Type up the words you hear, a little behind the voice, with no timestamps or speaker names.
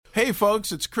Hey,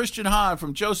 folks, it's Christian Hahn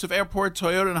from Joseph Airport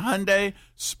Toyota and Hyundai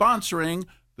sponsoring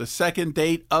the Second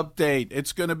Date Update.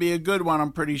 It's going to be a good one,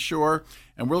 I'm pretty sure.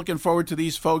 And we're looking forward to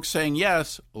these folks saying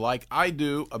yes, like I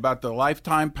do, about the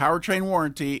lifetime powertrain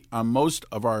warranty on most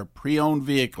of our pre-owned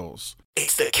vehicles.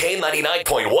 It's the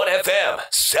K99.1 FM,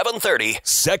 730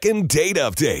 Second Date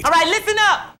Update. All right, listen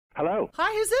up. Hello.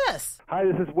 Hi, who's this? Hi,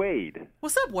 this is Wade.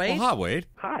 What's up, Wade? Well, hi, Wade.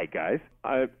 Hi, guys.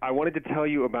 I wanted to tell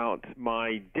you about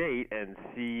my date and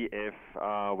see if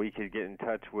we could get in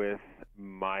touch with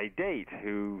my date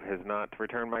who has not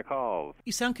returned my calls.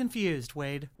 You sound confused,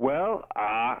 Wade. Well,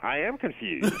 I am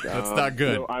confused. That's not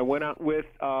good. So I went out with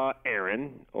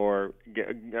Aaron, or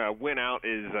went out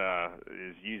is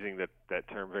using that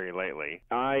term very lately.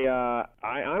 I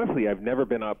honestly, I've never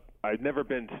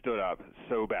been stood up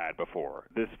so bad before.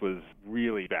 This was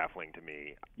really baffling to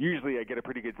me. Usually I get a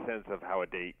pretty good sense of how a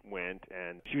date went,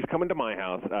 and she was coming to my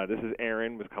house. This is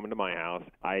Erin, was coming to my house.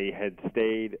 I had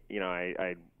stayed,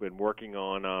 I'd been working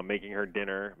on making her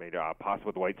dinner, made pasta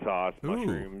with white sauce,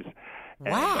 mushrooms.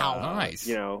 Wow. And, Nice.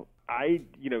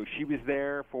 She was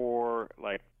there for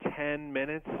like 10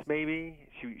 minutes maybe.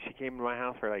 She came to my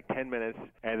house for like 10 minutes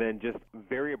and then just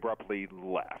very abruptly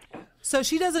left. So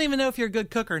she doesn't even know if you're a good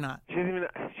cook or not. She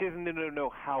doesn't even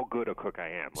know how good a cook I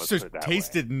am. Let's So put it that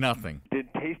tasted way. nothing.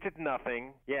 Tasted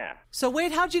nothing. Yeah. So,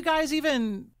 Wade, how'd you guys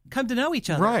even come to know each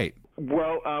other? Right.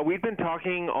 Well, we've been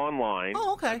talking online.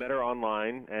 Oh, okay. I met her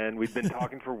online, and we've been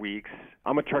talking for weeks.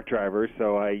 I'm a truck driver,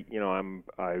 so I'm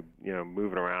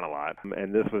moving around a lot,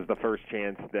 and this was the first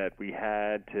chance that we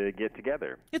had to get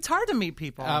together. It's hard to meet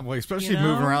people. Well, especially you know?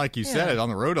 moving around like you Yeah. said, on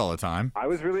the road all the time. I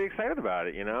was really excited about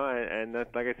it, and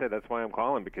that's, like I said, that's why I'm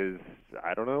calling, because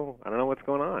I don't know what's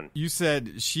going on. You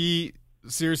said she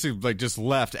seriously just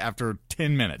left after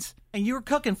 10 minutes. And you were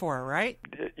cooking for her, right?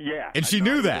 Yeah, And she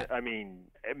knew that. I mean,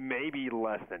 maybe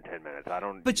less than 10 minutes. I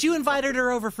don't. But you invited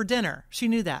her over for dinner. She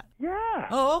knew that. Yeah.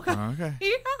 Oh, okay. Okay.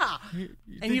 Yeah.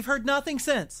 And you've heard nothing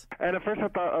since. And at first I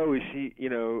thought, oh, is she,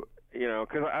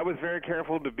 because I was very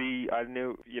careful to be, I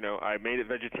knew, I made it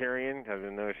vegetarian. I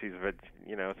didn't know she's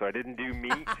so I didn't do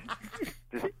meat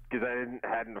just because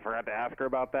hadn't forgot to ask her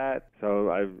about that. So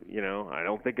I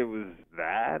don't think it was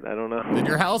that. I don't know. And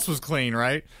your house was clean,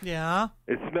 right? Yeah.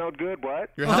 It smelled good. What?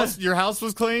 Your house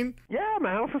was clean? Yeah,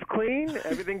 my house was clean.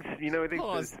 Everything's,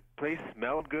 Oh, this place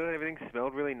smelled good. Everything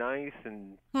smelled really nice,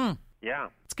 and yeah.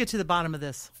 Let's get to the bottom of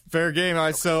this. Fair game. All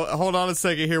right, so hold on a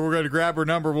second here. We're going to grab her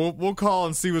number. We'll call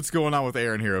and see what's going on with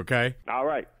Aaron here, okay? All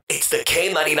right. It's the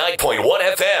K99.1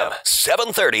 FM,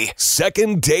 730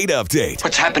 Second Date Update.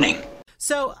 What's happening?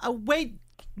 So, Wade,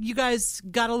 you guys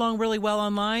got along really well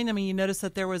online. I mean, you noticed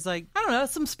that there was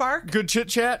some spark. Good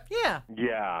chit-chat? Yeah.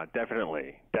 Yeah,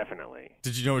 definitely.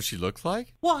 Did you know what she looked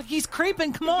like? Well, he's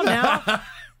creeping. Come on now.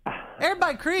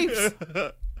 Everybody creeps.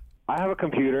 I have a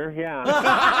computer, yeah.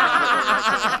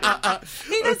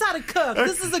 He knows how to cook.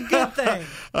 This is a good thing.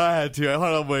 I had to. Hold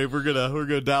on, wait. We're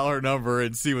gonna dial her number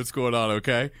and see what's going on,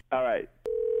 okay? All right.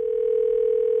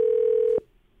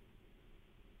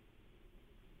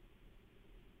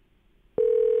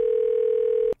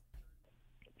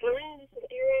 Hi, this is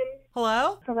Erin.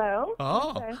 Hello? Hello.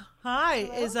 Oh. Okay.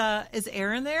 Hi. Is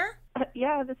Aaron there?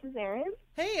 Yeah, this is Erin.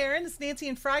 Hey, Aaron. It's Nancy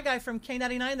and Fry Guy from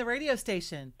K99, the radio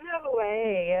station. No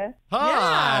way.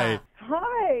 Hi. Yeah.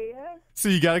 Hi. So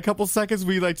you got a couple seconds?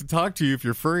 We'd like to talk to you if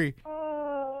you're free.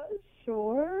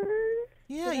 Sure.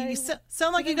 Yeah, Did you I-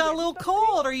 sound like you got a little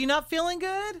cold. Are you not feeling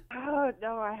good? Oh,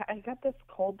 no, I got this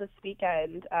cold this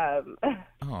weekend.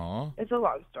 Aw. It's a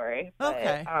long story. But,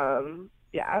 Okay.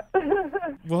 yeah.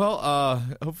 Well,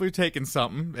 hopefully you're taking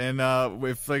something. And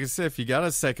if, like I said, if you got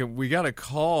a second, we got a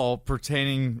call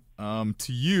pertaining to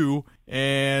you,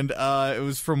 and it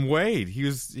was from Wade. He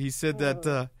said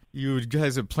that you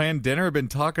guys had planned dinner, had been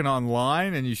talking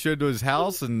online, and you showed to his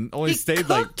house, and only He stayed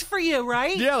cooked for you,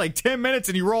 right? like 10 minutes,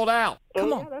 and he rolled out.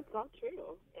 Come Oh, on. yeah, that's not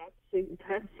true. That's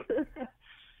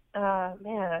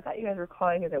man, I thought you guys were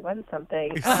calling it won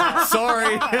something.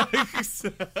 Sorry.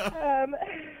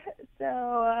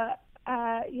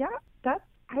 Yeah,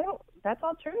 that's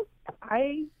all true.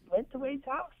 I went to Wade's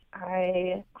house.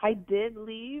 I did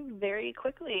leave very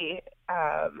quickly,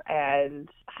 and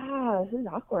this is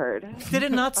awkward. Did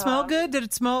it not smell good? Did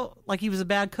it smell like he was a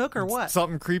bad cook or what?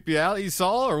 Something creepy out you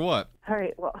saw, or what? All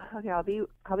right, well, okay, I'll be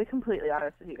completely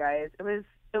honest with you guys. It was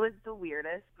the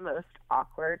weirdest, most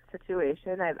awkward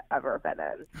situation I've ever been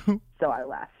in. So I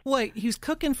left. Wait, he was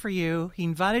cooking for you. He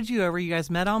invited you over. You guys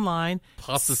met online.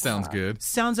 Pasta sounds good.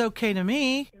 Sounds okay to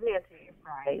me. Nancy,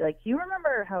 right? Like, you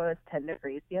remember how it was 10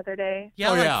 degrees the other day? Yeah,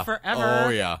 Oh, like yeah. forever. Oh,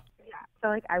 yeah. Yeah. So,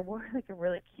 like, I wore, like, a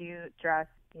really cute dress,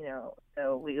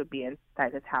 so we would be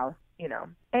inside his house, you know.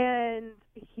 And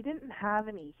he didn't have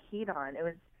any heat on. It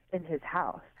was in his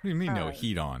house. What do you mean no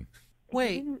heat on?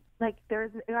 Wait. Like,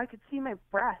 I could see my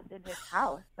breath in his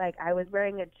house. Like, I was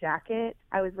wearing a jacket.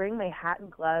 I was wearing my hat and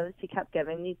gloves. He kept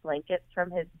giving me blankets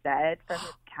from his bed, from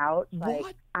his couch. Like,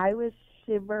 What? I was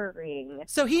shivering.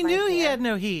 So he knew he had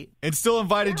no heat. And still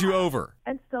invited you over.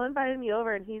 And still invited me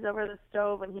over, and he's over the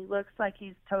stove, and he looks like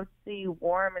he's toasty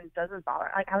warm and doesn't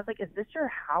bother. Like, I was like, is this your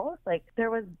house? Like,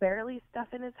 there was barely stuff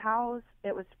in his house.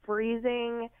 It was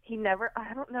freezing. He never,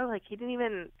 I don't know, like, he didn't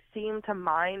even seem to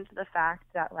mind the fact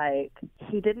that, like,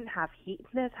 he didn't have heat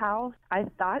in his house. I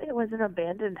thought it was an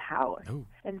abandoned house. Oh.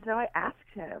 And so I asked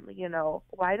him, you know,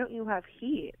 why don't you have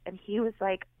heat? And he was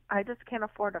like, I just can't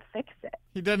afford to fix it.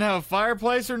 He doesn't have a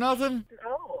fireplace or nothing?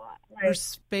 No. Or Like,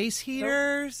 space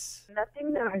heaters.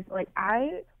 nothing that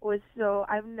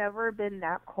I've never been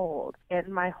that cold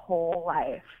in my whole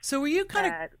life. So were you kind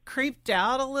of That- creeped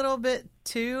out a little bit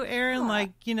too, Aaron?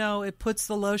 Like, you know, it puts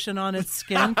the lotion on its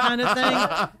skin kind of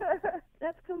thing?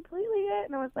 That's completely it.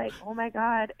 And I was like, oh my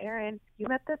God, Aaron, you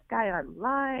met this guy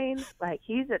online. Like,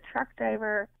 he's a truck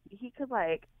driver. He could,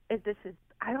 like,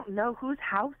 I don't know, whose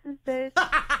house is this?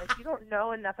 Like, you don't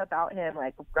know enough about him.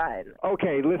 Like, run.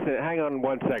 Okay, listen, hang on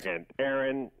 1 second,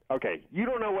 Aaron. Okay, you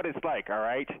don't know what it's like, all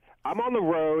right? I'm on the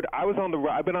road. I was on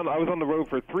the road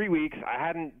for 3 weeks.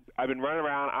 I've been running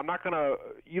around. I'm not gonna.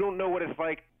 You don't know what it's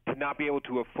like to not be able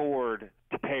to afford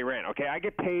to pay rent. Okay, I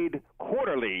get paid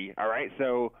quarterly. All right,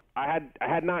 so I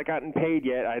had not gotten paid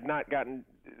yet. I had not gotten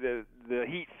the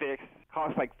heat fixed.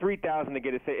 Cost like $3,000 to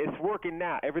get it fixed. It's working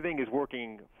now. Everything is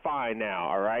working fine now.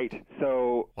 All right.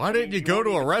 So Why didn't you go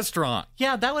to a restaurant?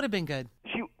 Yeah, that would have been good.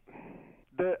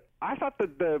 I thought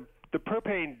that the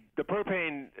propane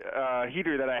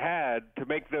heater that I had to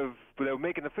make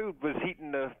making the food was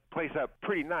heating the place up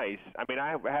pretty nice. I mean,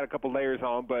 I had a couple layers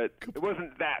on, but it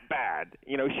wasn't that bad.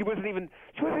 You know, she wasn't even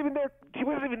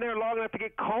there long enough to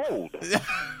get cold.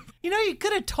 You know, you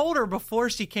could have told her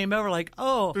before she came over, like,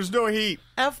 oh, There's no heat.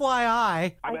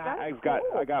 FYI. I mean, I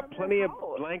I got from plenty your of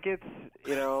house. blankets.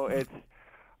 You know, it's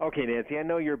okay, Nancy. I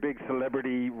know you're a big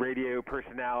celebrity radio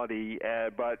personality,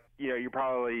 but you know you're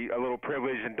probably a little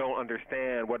privileged and don't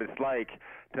understand what it's like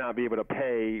to not be able to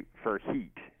pay for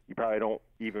heat. You probably don't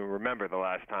even remember the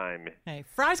last time. Hey,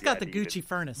 Fry's got the dude. Gucci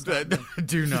furnace.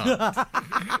 Do not.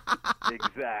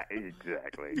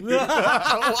 Exactly.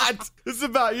 What? This is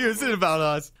about you. This isn't about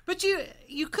us. But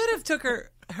you could have took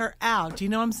her out. Do you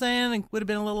know what I'm saying? It would have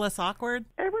been a little less awkward.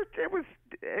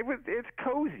 It's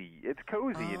cozy. It's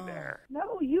cozy in there.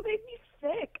 No, you made me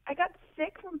sick. I got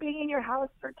sick from being in your house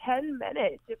for 10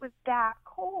 minutes. It was that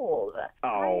cold.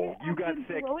 Oh, you I've got been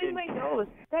sick blowing in my 10. nose.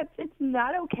 It's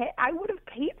not okay. I would have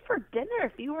paid for dinner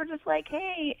if you were just like,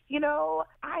 hey, you know,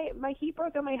 my heat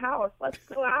broke in my house. Let's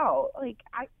go out. Like,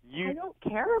 I don't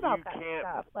care about that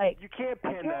stuff. Like, you can't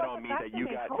I pin care that about on the me fact that that you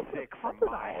my got house sick is from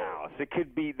covered my in house. It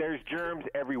could be there's germs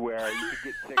everywhere. You could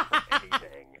get sick from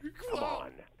anything. Come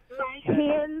on. my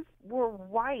hands were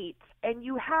white, and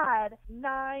you had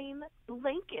 9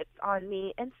 blankets on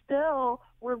me, and still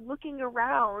were looking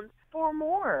around for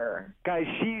more. Guys,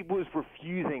 she was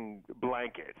refusing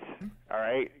blankets. All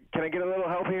right? Can I get a little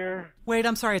help here? Wait,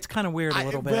 I'm sorry. It's kind of weird a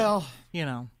little bit. Well, you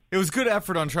know. it was good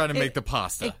effort on trying to make the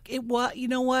pasta. It was. You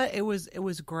know what? It was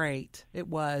great. It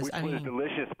was. Which I was mean,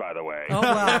 delicious, by the way. oh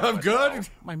well. I'm good.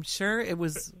 I'm sure it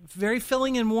was very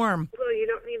filling and warm. Well, you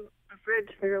don't need a fridge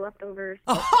for your leftovers.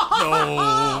 No.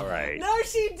 All right. No,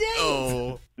 she didn't.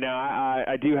 Oh. Now,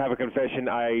 I do have a confession.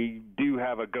 I do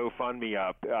have a GoFundMe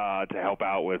up to help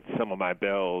out with some of my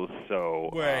bills.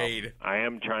 So Wade. I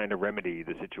am trying to remedy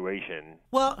the situation.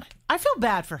 Well, I feel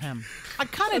bad for him. I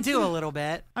kind of do a little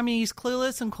bit. I mean, he's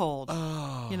clueless and cold.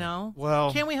 You know?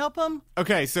 well. Can't we help him?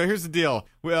 Okay, so here's the deal.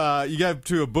 You got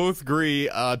to both agree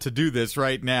to do this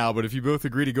right now, but if you both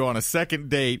agree to go on a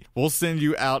second date, we'll send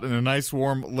you out in a nice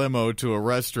warm limo to a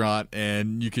restaurant,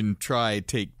 and you can try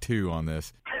take 2 on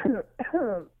this.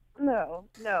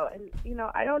 No, and you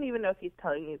know, I don't even know if he's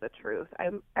telling you the truth.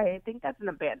 I think that's an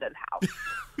abandoned house.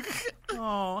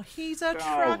 Oh, he's a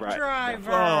truck right.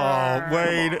 driver. Oh,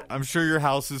 Wade, I'm sure your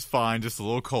house is fine, just a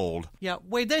little cold. Yeah,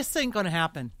 Wade, this ain't gonna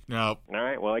happen. No. All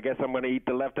right, well, I guess I'm going to eat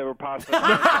the leftover pasta.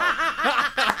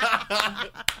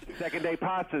 Second day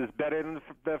pasta is better than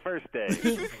the first day.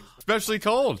 Especially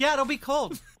cold. Yeah, it'll be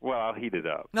cold. Well, I'll heat it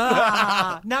up.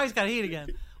 Now he's got heat again.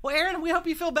 Well, Aaron, we hope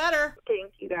you feel better.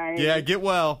 Thank you, guys. Yeah, get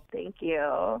well. Thank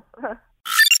you.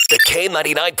 The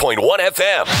K99.1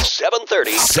 FM,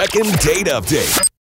 730. Second date update.